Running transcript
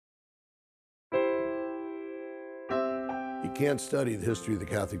You can't study the history of the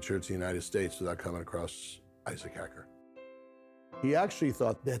Catholic Church in the United States without coming across Isaac Hecker. He actually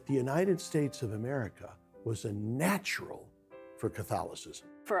thought that the United States of America was a natural for Catholicism.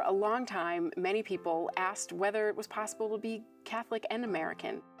 For a long time, many people asked whether it was possible to be Catholic and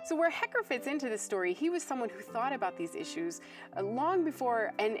American. So where Hecker fits into this story, he was someone who thought about these issues long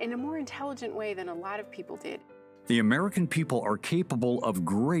before and in a more intelligent way than a lot of people did. The American people are capable of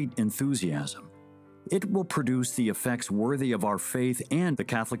great enthusiasm. It will produce the effects worthy of our faith and the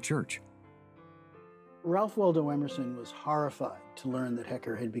Catholic Church. Ralph Waldo Emerson was horrified to learn that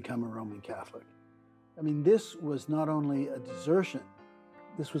Hecker had become a Roman Catholic. I mean, this was not only a desertion,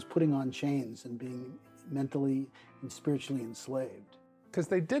 this was putting on chains and being mentally and spiritually enslaved. Because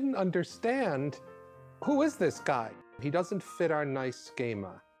they didn't understand, who is this guy? He doesn't fit our nice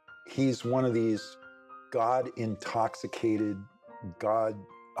schema. He's one of these God-intoxicated,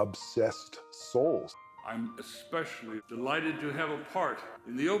 God-obsessed souls. I'm especially delighted to have a part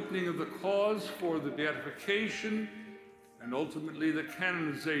in the opening of the cause for the beatification and ultimately the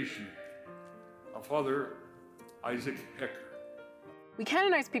canonization of Father Isaac Hecker. We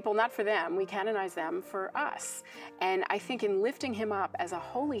canonize people not for them, we canonize them for us. And I think in lifting him up as a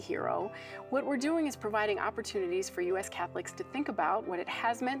holy hero, what we're doing is providing opportunities for U.S. Catholics to think about what it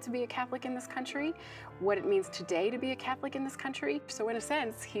has meant to be a Catholic in this country, what it means today to be a Catholic in this country. So in a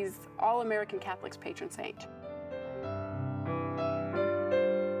sense, he's all American Catholics' patron saint.